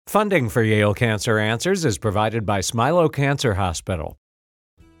Funding for Yale Cancer Answers is provided by Smilow Cancer Hospital.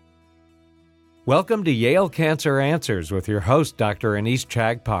 Welcome to Yale Cancer Answers with your host, Dr. Anees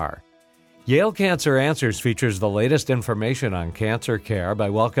Chagpar. Yale Cancer Answers features the latest information on cancer care by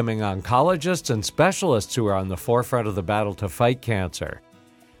welcoming oncologists and specialists who are on the forefront of the battle to fight cancer.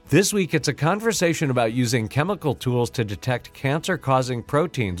 This week, it's a conversation about using chemical tools to detect cancer-causing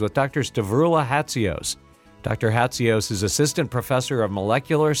proteins with Dr. Stavroula Hatzios. Dr. Hatzios is Assistant Professor of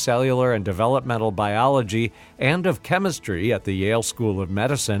Molecular, Cellular, and Developmental Biology and of Chemistry at the Yale School of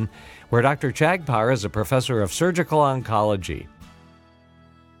Medicine, where Dr. Chagpar is a Professor of Surgical Oncology.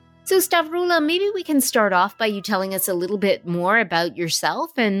 So, Stavroula, maybe we can start off by you telling us a little bit more about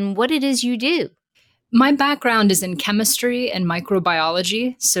yourself and what it is you do. My background is in chemistry and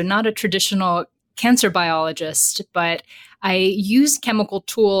microbiology, so not a traditional cancer biologist, but I use chemical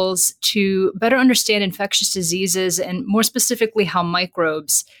tools to better understand infectious diseases and more specifically how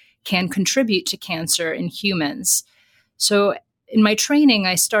microbes can contribute to cancer in humans. So in my training,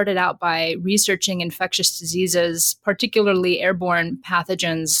 I started out by researching infectious diseases, particularly airborne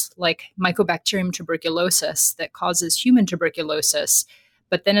pathogens like Mycobacterium tuberculosis that causes human tuberculosis.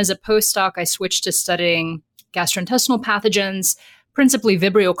 But then as a postdoc, I switched to studying gastrointestinal pathogens, principally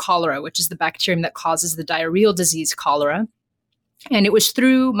Vibrio cholera, which is the bacterium that causes the diarrheal disease cholera. And it was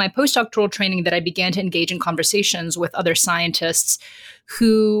through my postdoctoral training that I began to engage in conversations with other scientists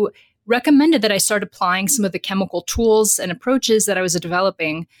who recommended that I start applying some of the chemical tools and approaches that I was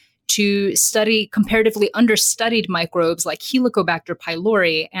developing to study comparatively understudied microbes like Helicobacter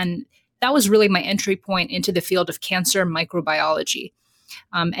pylori. And that was really my entry point into the field of cancer microbiology.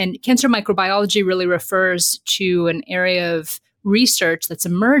 And cancer microbiology really refers to an area of research that's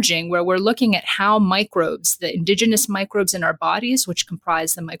emerging where we're looking at how microbes, the indigenous microbes in our bodies, which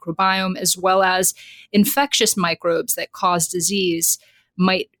comprise the microbiome, as well as infectious microbes that cause disease,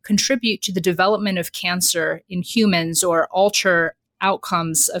 might contribute to the development of cancer in humans or alter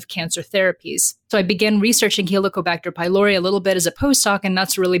outcomes of cancer therapies. So I began researching Helicobacter pylori a little bit as a postdoc, and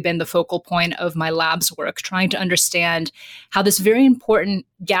that's really been the focal point of my lab's work, trying to understand how this very important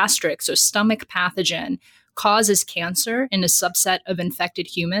gastric, so stomach pathogen, causes cancer in a subset of infected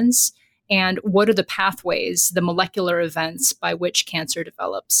humans, and what are the pathways, the molecular events by which cancer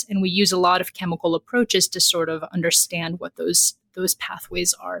develops. And we use a lot of chemical approaches to sort of understand what those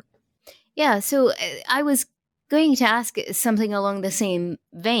pathways are. Yeah, so I was going to ask something along the same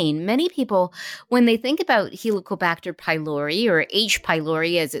vein. Many people, when they think about Helicobacter pylori, or H.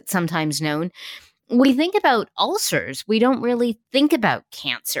 pylori as it's sometimes known, we think about ulcers. We don't really think about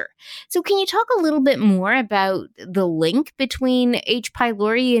cancer. So can you talk a little bit more about the link between H.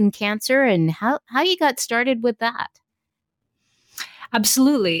 pylori and cancer and how you got started with that?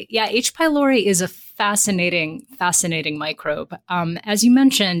 Absolutely. Yeah, H. pylori is a fascinating microbe. As you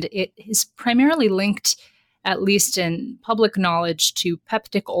mentioned, it is primarily linked, at least in public knowledge, to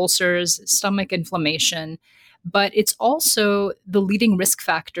peptic ulcers, stomach inflammation, but it's also the leading risk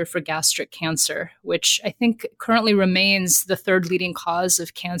factor for gastric cancer, which I think currently remains the third leading cause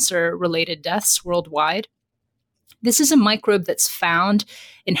of cancer-related deaths worldwide. This is a microbe that's found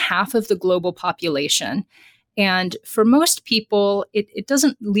in half of the global population. And for most people, it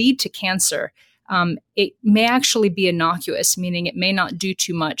doesn't lead to cancer. It may actually be innocuous, meaning it may not do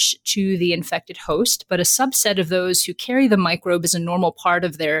too much to the infected host, but a subset of those who carry the microbe as a normal part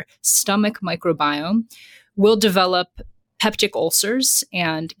of their stomach microbiome will develop peptic ulcers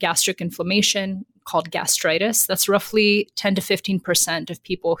and gastric inflammation called gastritis. That's roughly 10 to 15% of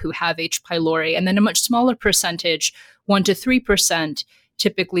people who have H. pylori. And then a much smaller percentage, 1 to 3%,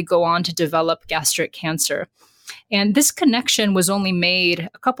 typically go on to develop gastric cancer. And this connection was only made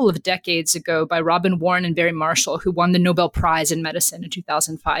a couple of decades ago by Robin Warren and Barry Marshall, who won the Nobel Prize in Medicine in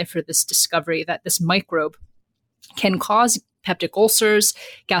 2005 for this discovery that this microbe can cause peptic ulcers,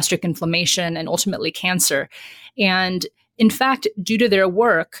 gastric inflammation, and ultimately cancer. And in fact, due to their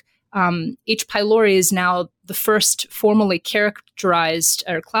work, H. pylori is now the first formally characterized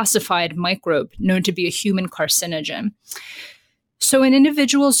or classified microbe known to be a human carcinogen. So in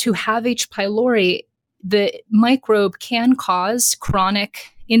individuals who have H. pylori, the microbe can cause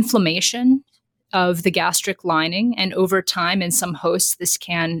chronic inflammation of the gastric lining, and over time, in some hosts, this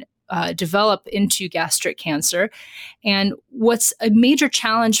can develop into gastric cancer. And what's a major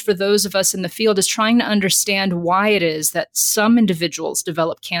challenge for those of us in the field is trying to understand why it is that some individuals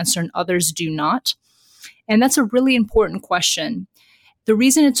develop cancer and others do not. And that's a really important question. The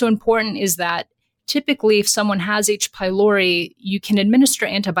reason it's so important is that typically, if someone has H. pylori, you can administer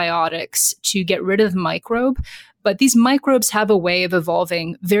antibiotics to get rid of the microbe, but these microbes have a way of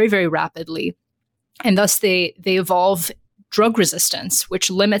evolving very, very rapidly. And thus they evolve drug resistance,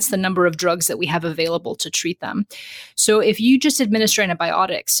 which limits the number of drugs that we have available to treat them. So if you just administer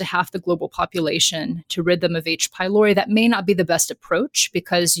antibiotics to half the global population to rid them of H. pylori, that may not be the best approach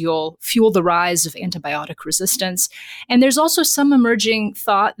because you'll fuel the rise of antibiotic resistance. And there's also some emerging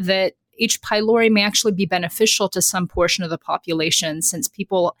thought that H. pylori may actually be beneficial to some portion of the population since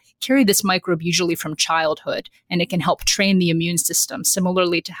people carry this microbe usually from childhood, and it can help train the immune system,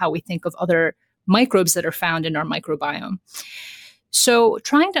 similarly to how we think of other microbes that are found in our microbiome. So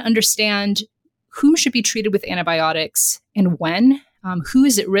trying to understand whom should be treated with antibiotics and when, who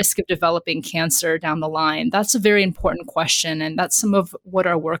is at risk of developing cancer down the line, that's a very important question, and that's some of what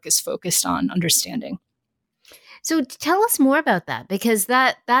our work is focused on understanding. So tell us more about that, because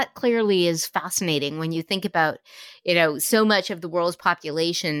that clearly is fascinating when you think about, so much of the world's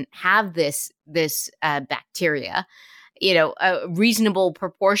population have this bacteria. A reasonable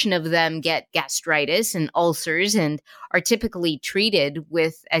proportion of them get gastritis and ulcers and are typically treated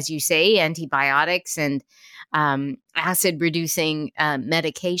with, as you say, antibiotics and acid-reducing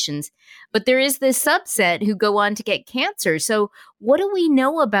medications. But there is this subset who go on to get cancer. So what do we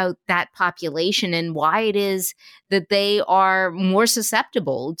know about that population and why it is that they are more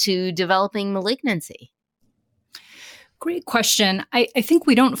susceptible to developing malignancy? Great question. I think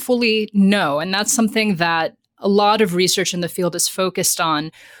we don't fully know, and that's something that a lot of research in the field is focused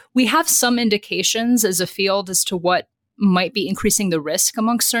on. We have some indications as a field as to what might be increasing the risk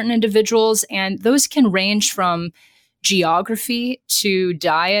amongst certain individuals, and those can range from geography to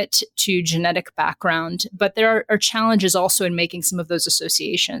diet to genetic background. But there are challenges also in making some of those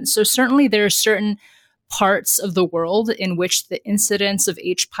associations. So certainly there are certain parts of the world in which the incidence of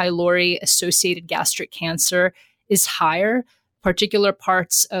H. pylori associated gastric cancer is higher. Particular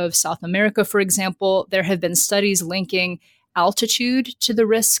parts of South America, for example, there have been studies linking altitude to the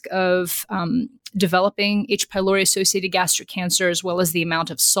risk of developing H. pylori associated gastric cancer, as well as the amount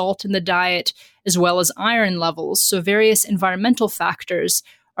of salt in the diet, as well as iron levels. So various environmental factors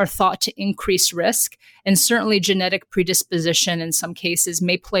are thought to increase risk, and certainly genetic predisposition in some cases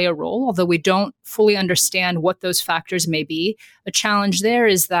may play a role, although we don't fully understand what those factors may be. A challenge there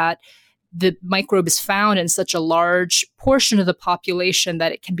is that the microbe is found in such a large portion of the population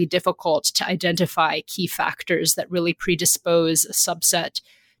that it can be difficult to identify key factors that really predispose a subset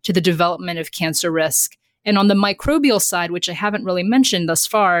to the development of cancer risk. And on the microbial side, which I haven't really mentioned thus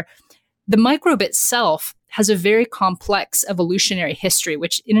far, the microbe itself has a very complex evolutionary history,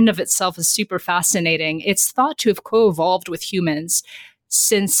 which in and of itself is super fascinating. It's thought to have co-evolved with humans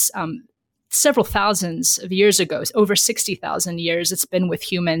since several thousands of years ago, over 60,000 years it's been with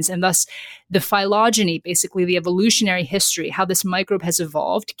humans. And thus the phylogeny, basically the evolutionary history, how this microbe has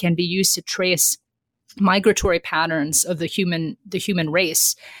evolved, can be used to trace migratory patterns of the human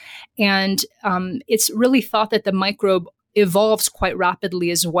race. And it's really thought that the microbe evolves quite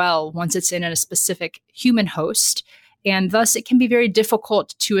rapidly as well once it's in a specific human host. And thus it can be very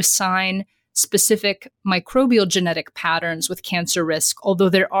difficult to assign specific microbial genetic patterns with cancer risk, although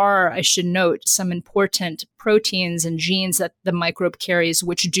there are, I should note, some important proteins and genes that the microbe carries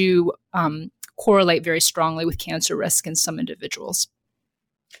which do correlate very strongly with cancer risk in some individuals.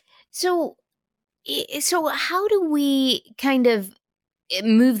 So how do we kind of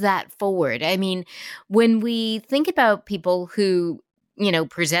move that forward? I mean, when we think about people who,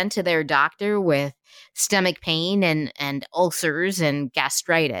 present to their doctor with stomach pain and ulcers and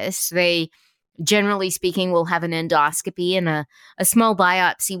gastritis, they, generally speaking, will have an endoscopy and a small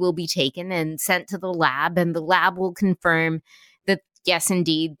biopsy will be taken and sent to the lab, and the lab will confirm that, yes,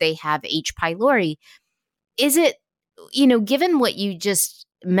 indeed, they have H. pylori. Is it, given what you just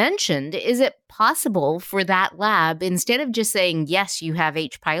mentioned, is it possible for that lab, instead of just saying, yes, you have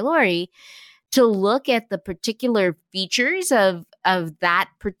H. pylori, to look at the particular features of that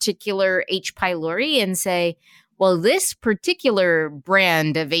particular H. pylori and say, well, this particular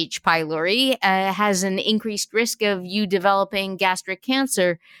brand of H. pylori has an increased risk of you developing gastric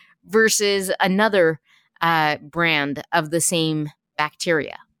cancer versus another brand of the same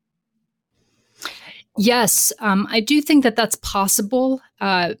bacteria? Yes, I do think that that's possible.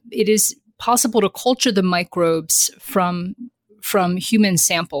 It is possible to culture the microbes from human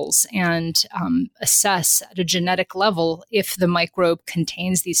samples and assess at a genetic level if the microbe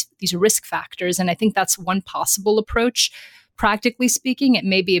contains these risk factors. And I think that's one possible approach. Practically speaking, it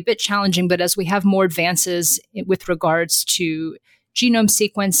may be a bit challenging, but as we have more advances with regards to genome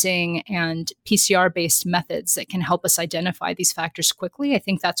sequencing and PCR-based methods that can help us identify these factors quickly, I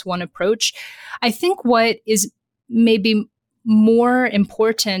think that's one approach. I think what is maybe more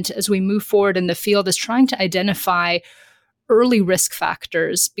important as we move forward in the field is trying to identify early risk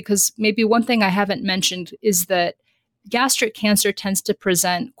factors, because maybe one thing I haven't mentioned is that gastric cancer tends to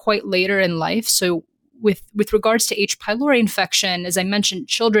present quite later in life. So with regards to H. pylori infection, as I mentioned,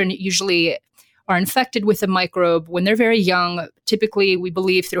 children usually are infected with the microbe when they're very young, typically, we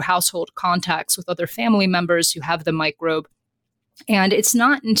believe, through household contacts with other family members who have the microbe. And it's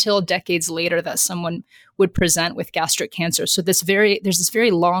not until decades later that someone would present with gastric cancer. So there's this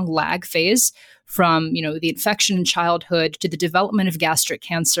very long lag phase from, the infection in childhood to the development of gastric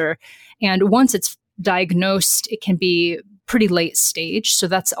cancer. And once it's diagnosed, it can be pretty late stage. So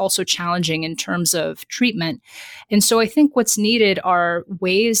that's also challenging in terms of treatment. And so I think what's needed are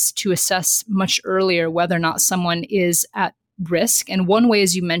ways to assess much earlier whether or not someone is at risk. And one way,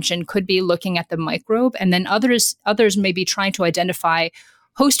 as you mentioned, could be looking at the microbe, and then others may be trying to identify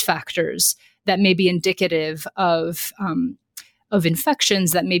host factors that may be indicative of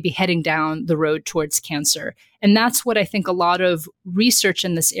infections that may be heading down the road towards cancer. And that's what I think a lot of research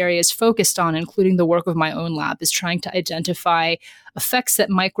in this area is focused on, including the work of my own lab, is trying to identify effects that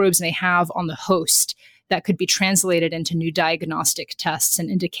microbes may have on the host that could be translated into new diagnostic tests and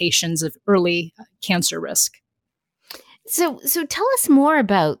indications of early cancer risk. So tell us more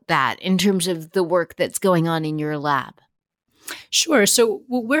about that in terms of the work that's going on in your lab. Sure. So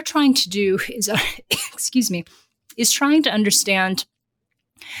what we're trying to do is, is trying to understand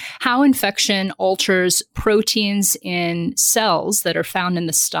how infection alters proteins in cells that are found in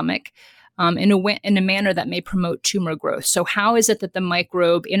the stomach in a manner that may promote tumor growth. So how is it that the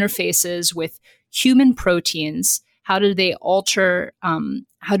microbe interfaces with human proteins? How do they alter?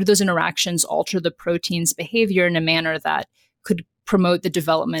 How do those interactions alter the protein's behavior in a manner that could promote the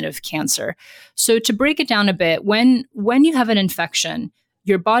development of cancer? So to break it down a bit, when you have an infection,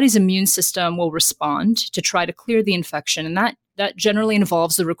 your body's immune system will respond to try to clear the infection, and that generally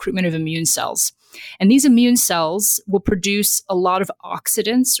involves the recruitment of immune cells. And these immune cells will produce a lot of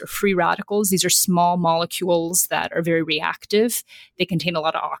oxidants or free radicals. These are small molecules that are very reactive. They contain a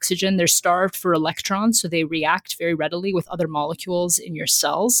lot of oxygen. They're starved for electrons, so they react very readily with other molecules in your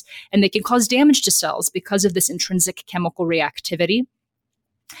cells. And they can cause damage to cells because of this intrinsic chemical reactivity.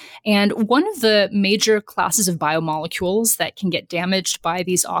 And one of the major classes of biomolecules that can get damaged by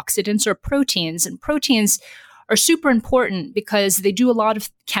these oxidants are proteins. And proteins are super important because they do a lot of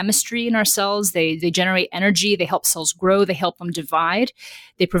chemistry in our cells. They generate energy. They help cells grow. They help them divide.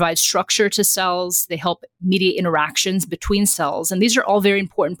 They provide structure to cells. They help mediate interactions between cells. And these are all very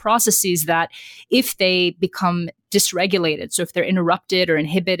important processes that, if they become dysregulated, so if they're interrupted or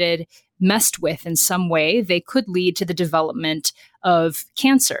inhibited, messed with in some way, they could lead to the development of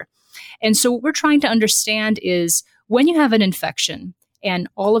cancer. And so what we're trying to understand is, when you have an infection and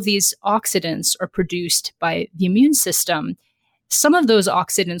all of these oxidants are produced by the immune system, some of those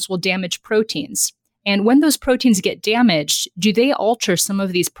oxidants will damage proteins. And when those proteins get damaged, do they alter some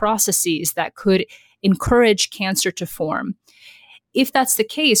of these processes that could encourage cancer to form? If that's the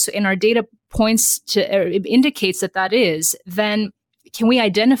case, and our data indicates that is, then can we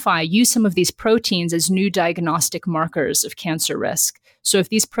use some of these proteins as new diagnostic markers of cancer risk? So if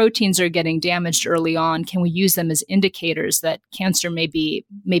these proteins are getting damaged early on, can we use them as indicators that cancer may be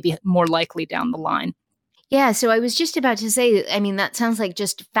more likely down the line? Yeah, so I was just about to say, that sounds like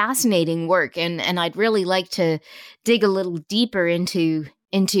just fascinating work, and I'd really like to dig a little deeper into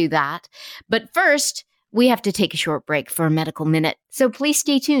that. But first, we have to take a short break for a medical minute. So please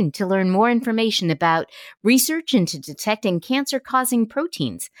stay tuned to learn more information about research into detecting cancer-causing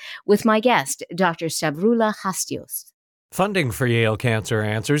proteins with my guest, Dr. Stavroula Hastios. Funding for Yale Cancer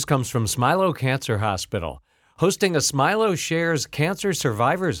Answers comes from Smilo Cancer Hospital, hosting a Smilo Shares Cancer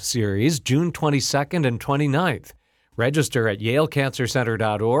Survivors Series June 22nd and 29th. Register at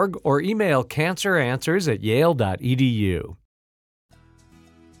yalecancercenter.org or email canceranswers@yale.edu.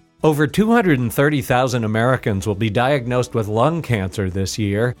 Over 230,000 Americans will be diagnosed with lung cancer this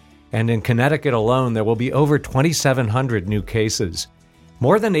year, and in Connecticut alone, there will be over 2,700 new cases.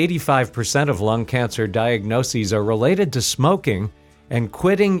 More than 85% of lung cancer diagnoses are related to smoking, and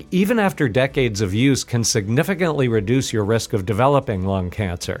quitting, even after decades of use, can significantly reduce your risk of developing lung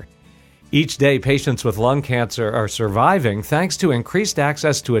cancer. Each day, patients with lung cancer are surviving thanks to increased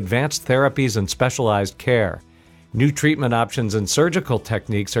access to advanced therapies and specialized care. New treatment options and surgical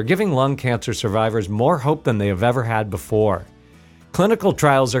techniques are giving lung cancer survivors more hope than they have ever had before. Clinical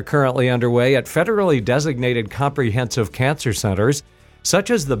trials are currently underway at federally designated comprehensive cancer centers,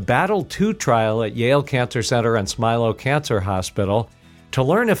 such as the Battle 2 trial at Yale Cancer Center and Smilo Cancer Hospital, to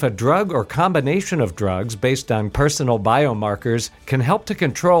learn if a drug or combination of drugs based on personal biomarkers can help to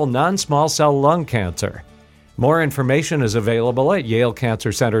control non-small cell lung cancer. More information is available at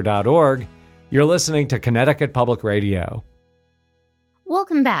yalecancercenter.org. You're listening to Connecticut Public Radio.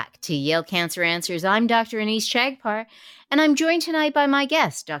 Welcome back to Yale Cancer Answers. I'm Dr. Anees Chagpar, and I'm joined tonight by my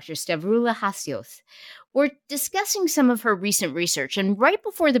guest, Dr. Stavroula Hassios. We're discussing some of her recent research, and right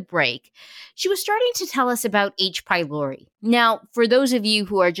before the break, she was starting to tell us about H. pylori. Now, for those of you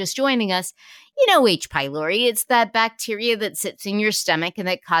who are just joining us, you know H. pylori. It's that bacteria that sits in your stomach and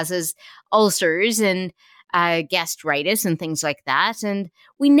that causes ulcers and gastritis and things like that. And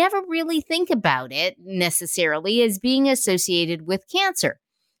we never really think about it necessarily as being associated with cancer.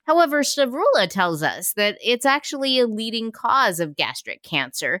 However, Stavroula tells us that it's actually a leading cause of gastric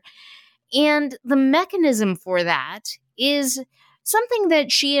cancer. And the mechanism for that is something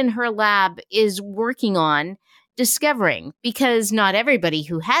that she and her lab is working on discovering, because not everybody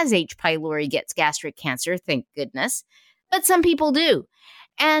who has H. pylori gets gastric cancer, thank goodness, but some people do.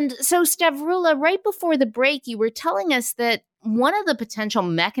 And so, Stavroula, right before the break, you were telling us that one of the potential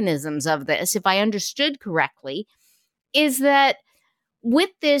mechanisms of this, if I understood correctly, is that with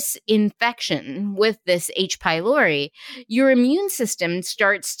this infection, with this H. pylori, your immune system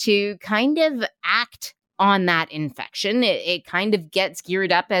starts to kind of act on that infection. It kind of gets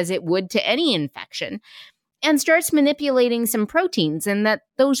geared up as it would to any infection and starts manipulating some proteins, and that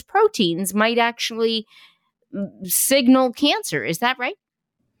those proteins might actually signal cancer. Is that right?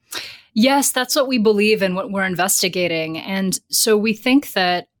 Yes, that's what we believe and what we're investigating. And so we think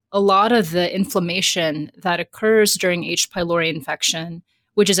that a lot of the inflammation that occurs during H. pylori infection,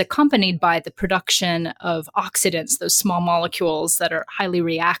 which is accompanied by the production of oxidants, those small molecules that are highly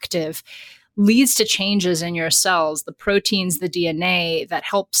reactive, leads to changes in your cells, the proteins, the DNA that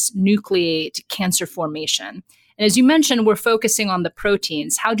helps nucleate cancer formation. And as you mentioned, we're focusing on the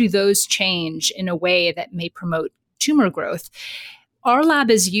proteins. How do those change in a way that may promote tumor growth? Our lab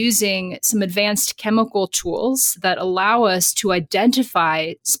is using some advanced chemical tools that allow us to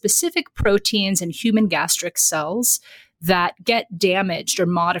identify specific proteins in human gastric cells that get damaged or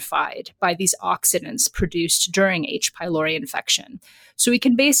modified by these oxidants produced during H. pylori infection. So we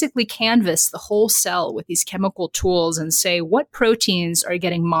can basically canvas the whole cell with these chemical tools and say what proteins are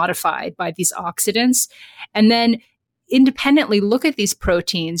getting modified by these oxidants, and then independently look at these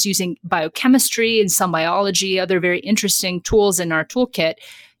proteins using biochemistry and cell biology, other very interesting tools in our toolkit,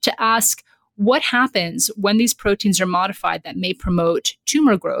 to ask what happens when these proteins are modified that may promote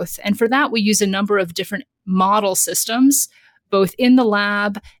tumor growth. And for that, we use a number of different model systems, both in the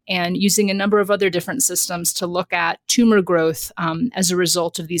lab and using a number of other different systems to look at tumor growth as a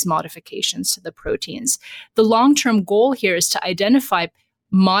result of these modifications to the proteins. The long-term goal here is to identify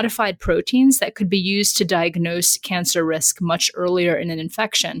modified proteins that could be used to diagnose cancer risk much earlier in an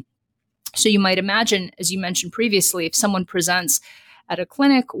infection. So you might imagine, as you mentioned previously, if someone presents at a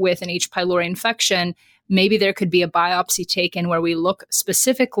clinic with an H. pylori infection, maybe there could be a biopsy taken where we look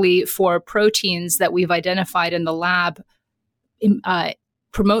specifically for proteins that we've identified in the lab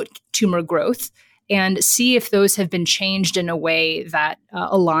promote tumor growth, and see if those have been changed in a way that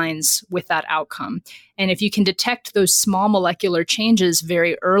aligns with that outcome. And if you can detect those small molecular changes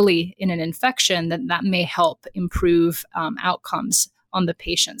very early in an infection, then that may help improve outcomes on the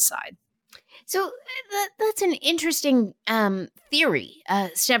patient side. So that's an interesting theory,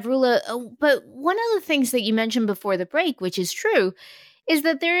 Stavroula. But one of the things that you mentioned before the break, which is true, is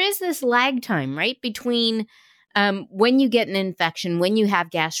that there is this lag time, right, between when you get an infection, when you have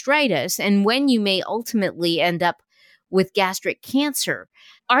gastritis, and when you may ultimately end up with gastric cancer.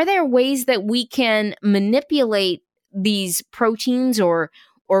 Are there ways that we can manipulate these proteins or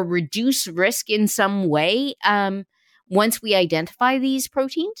reduce risk in some way once we identify these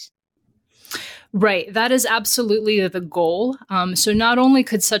proteins? Right. That is absolutely the goal. So not only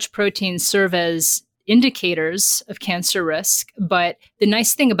could such proteins serve as indicators of cancer risk, but the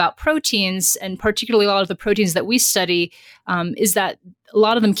nice thing about proteins, and particularly a lot of the proteins that we study, is that a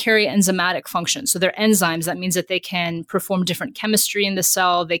lot of them carry enzymatic function. So they're enzymes. That means that they can perform different chemistry in the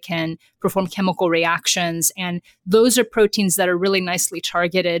cell. They can perform chemical reactions. And those are proteins that are really nicely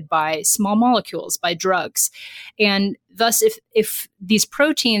targeted by small molecules, by drugs. And thus, if these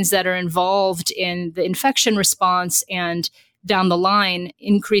proteins that are involved in the infection response and down the line,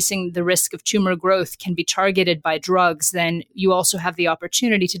 increasing the risk of tumor growth can be targeted by drugs, then you also have the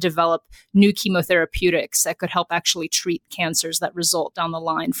opportunity to develop new chemotherapeutics that could help actually treat cancers that result down the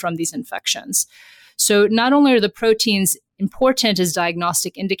line from these infections. So not only are the proteins important as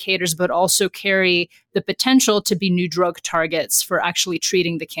diagnostic indicators, but also carry the potential to be new drug targets for actually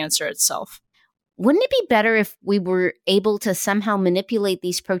treating the cancer itself. Wouldn't it be better if we were able to somehow manipulate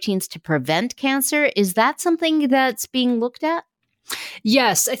these proteins to prevent cancer? Is that something that's being looked at?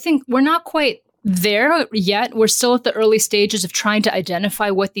 Yes, I think we're not quite there yet. We're still at the early stages of trying to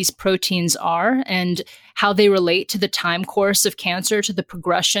identify what these proteins are and how they relate to the time course of cancer, to the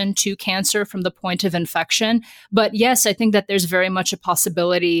progression to cancer from the point of infection. But yes, I think that there's very much a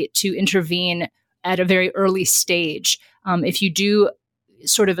possibility to intervene at a very early stage. If you do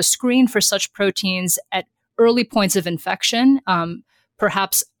sort of a screen for such proteins at early points of infection,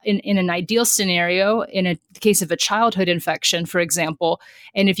 perhaps in an ideal scenario, in the case of a childhood infection, for example,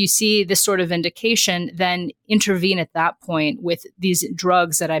 and if you see this sort of indication, then intervene at that point with these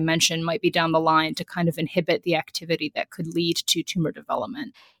drugs that I mentioned might be down the line to kind of inhibit the activity that could lead to tumor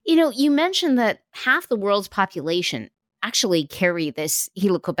development. You mentioned that half the world's population actually carry this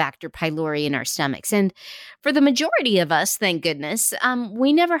Helicobacter pylori in our stomachs. And for the majority of us, thank goodness,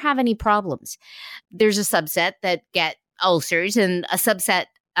 we never have any problems. There's a subset that get ulcers and a subset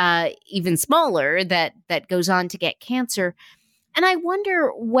even smaller that goes on to get cancer. And I wonder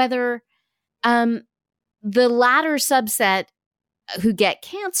whether the latter subset who get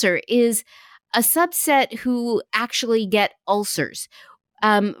cancer is a subset who actually get ulcers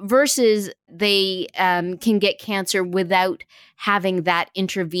versus they can get cancer without having that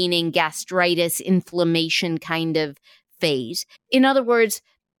intervening gastritis inflammation kind of phase. In other words,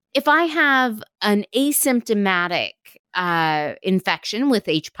 if I have an asymptomatic infection with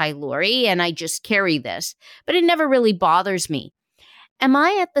H. pylori and I just carry this, but it never really bothers me, am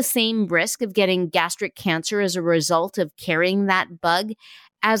I at the same risk of getting gastric cancer as a result of carrying that bug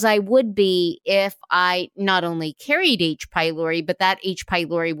as I would be if I not only carried H. pylori, but that H.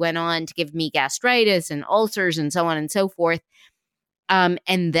 pylori went on to give me gastritis and ulcers and so on and so forth,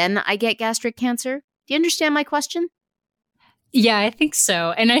 and then I get gastric cancer? Do you understand my question? Yeah, I think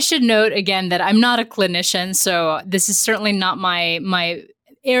so. And I should note again that I'm not a clinician, so this is certainly not my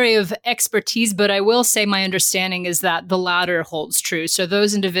area of expertise, but I will say my understanding is that the latter holds true. So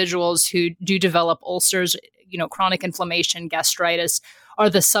those individuals who do develop ulcers, chronic inflammation, gastritis, are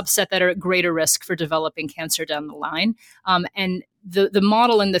the subset that are at greater risk for developing cancer down the line. And the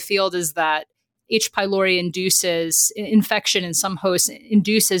model in the field is that H. pylori induces infection in some hosts,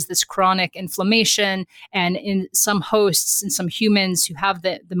 induces this chronic inflammation. And in some hosts, in some humans who have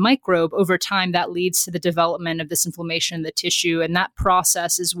the microbe, over time, that leads to the development of this inflammation in the tissue. And that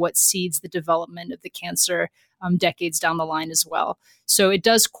process is what seeds the development of the cancer decades down the line as well. So it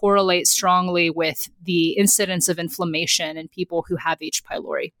does correlate strongly with the incidence of inflammation in people who have H.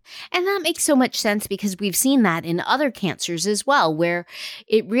 pylori. And that makes so much sense because we've seen that in other cancers as well, where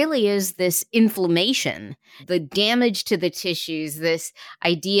it really is this inflammation, the damage to the tissues, this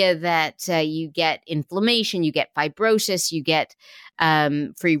idea that you get inflammation, you get fibrosis, you get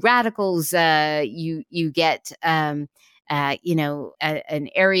free radicals, you get an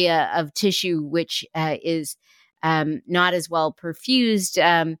area of tissue which is not as well perfused,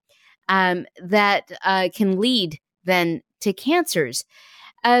 that can lead then to cancers.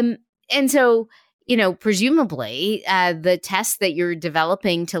 And so, presumably the tests that you're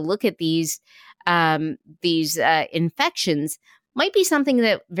developing to look at these infections might be something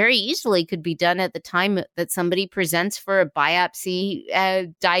that very easily could be done at the time that somebody presents for a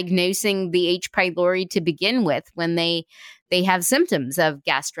biopsy, diagnosing the H. pylori to begin with when they have symptoms of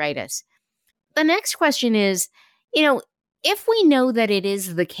gastritis. The next question is, if we know that it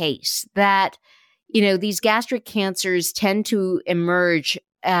is the case that, these gastric cancers tend to emerge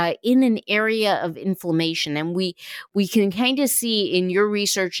in an area of inflammation, and we can kind of see in your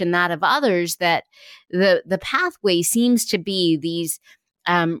research and that of others that the pathway seems to be these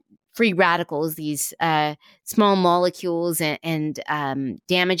free radicals, these small molecules and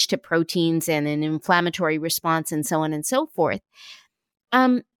damage to proteins and an inflammatory response and so on and so forth.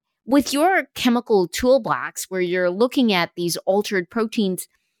 With your chemical toolbox where you're looking at these altered proteins,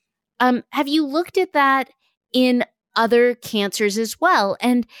 have you looked at that in other cancers as well?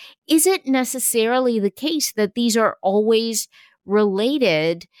 And is it necessarily the case that these are always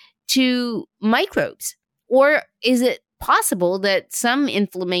related to microbes? Or is it possible that some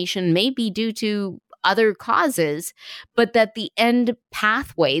inflammation may be due to other causes, but that the end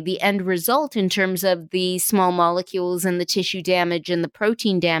pathway, the end result in terms of the small molecules and the tissue damage and the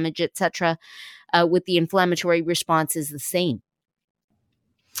protein damage, et cetera, with the inflammatory response is the same?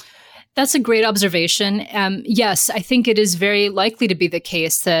 That's a great observation. Yes, I think it is very likely to be the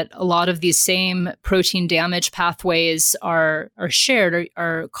case that a lot of these same protein damage pathways are shared or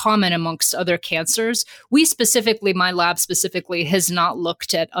are common amongst other cancers. We specifically, my lab specifically, has not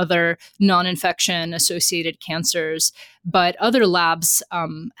looked at other non-infection associated cancers, but other labs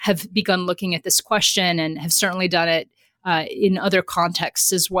have begun looking at this question and have certainly done it in other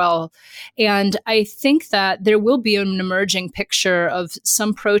contexts as well. And I think that there will be an emerging picture of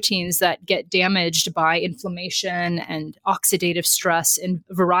some proteins that get damaged by inflammation and oxidative stress in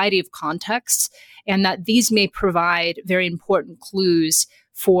a variety of contexts, and that these may provide very important clues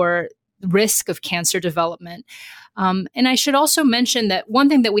for risk of cancer development. And I should also mention that one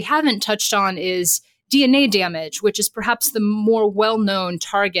thing that we haven't touched on is DNA damage, which is perhaps the more well-known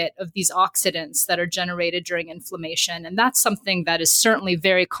target of these oxidants that are generated during inflammation. And that's something that is certainly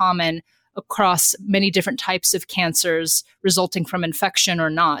very common across many different types of cancers resulting from infection or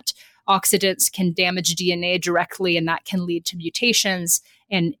not. Oxidants can damage DNA directly, and that can lead to mutations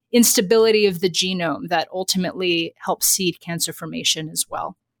and instability of the genome that ultimately helps seed cancer formation as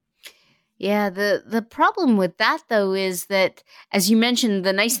well. Yeah, the problem with that, though, is that, as you mentioned,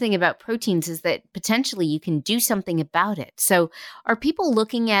 the nice thing about proteins is that potentially you can do something about it. So are people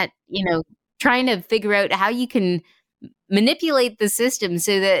looking at, trying to figure out how you can manipulate the system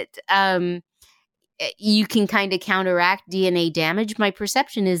so that you can kind of counteract DNA damage? My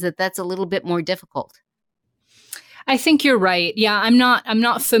perception is that that's a little bit more difficult. I think you're right. Yeah, I'm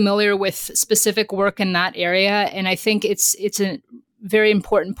not familiar with specific work in that area, and I think it's a very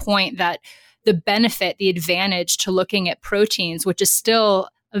important point that the benefit, the advantage to looking at proteins, which is still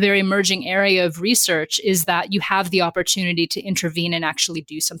a very emerging area of research, is that you have the opportunity to intervene and actually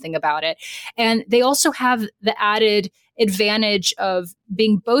do something about it. And they also have the added advantage of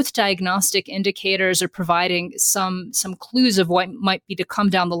being both diagnostic indicators or providing some clues of what might be to come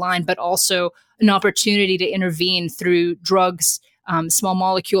down the line, but also an opportunity to intervene through drugs, small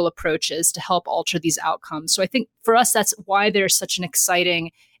molecule approaches to help alter these outcomes. So I think for us, that's why there's such an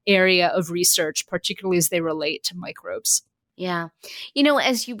exciting area of research, particularly as they relate to microbes. Yeah.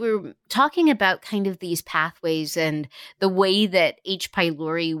 As you were talking about kind of these pathways and the way that H.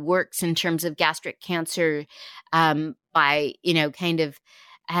 pylori works in terms of gastric cancer, by,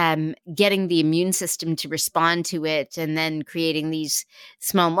 getting the immune system to respond to it and then creating these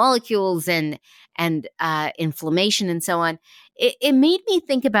small molecules and inflammation and so on, it made me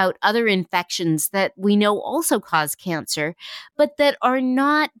think about other infections that we know also cause cancer, but that are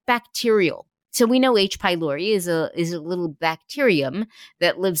not bacterial. So we know H. pylori is a little bacterium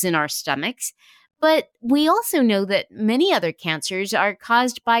that lives in our stomachs, but we also know that many other cancers are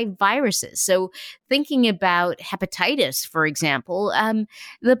caused by viruses. So thinking about hepatitis, for example,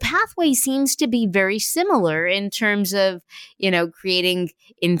 the pathway seems to be very similar in terms of, creating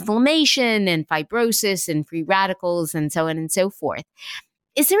inflammation and fibrosis and free radicals and so on and so forth.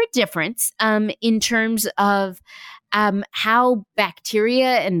 Is there a difference in terms of how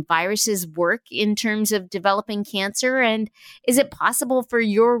bacteria and viruses work in terms of developing cancer? And is it possible for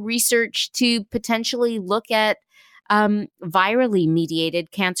your research to potentially look at virally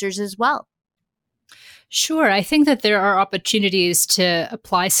mediated cancers as well? Sure. I think that there are opportunities to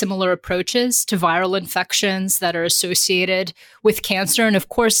apply similar approaches to viral infections that are associated with cancer. And of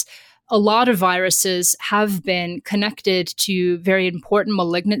course, a lot of viruses have been connected to very important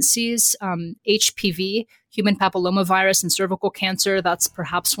malignancies. HPV, human papillomavirus, and cervical cancer, that's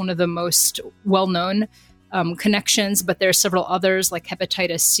perhaps one of the most well-known connections, but there are several others like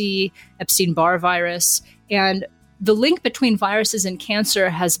hepatitis C, Epstein-Barr virus. And the link between viruses and cancer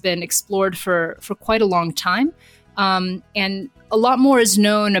has been explored for quite a long time. And a lot more is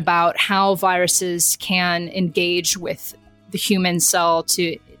known about how viruses can engage with the human cell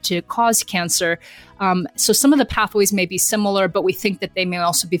to cause cancer. So some of the pathways may be similar, but we think that they may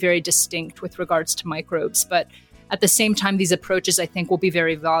also be very distinct with regards to microbes. But at the same time, these approaches, I think, will be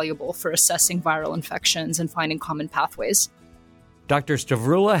very valuable for assessing viral infections and finding common pathways. Dr.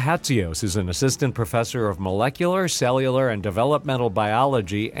 Stavroula Hatzios is an assistant professor of molecular, cellular, and developmental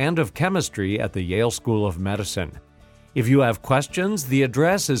biology and of chemistry at the Yale School of Medicine. If you have questions, the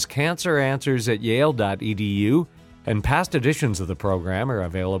address is canceranswers@yale.edu, and past editions of the program are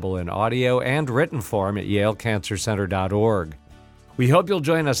available in audio and written form at yalecancercenter.org. We hope you'll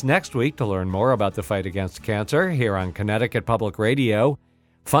join us next week to learn more about the fight against cancer here on Connecticut Public Radio.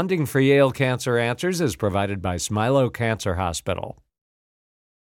 Funding for Yale Cancer Answers is provided by Smilow Cancer Hospital.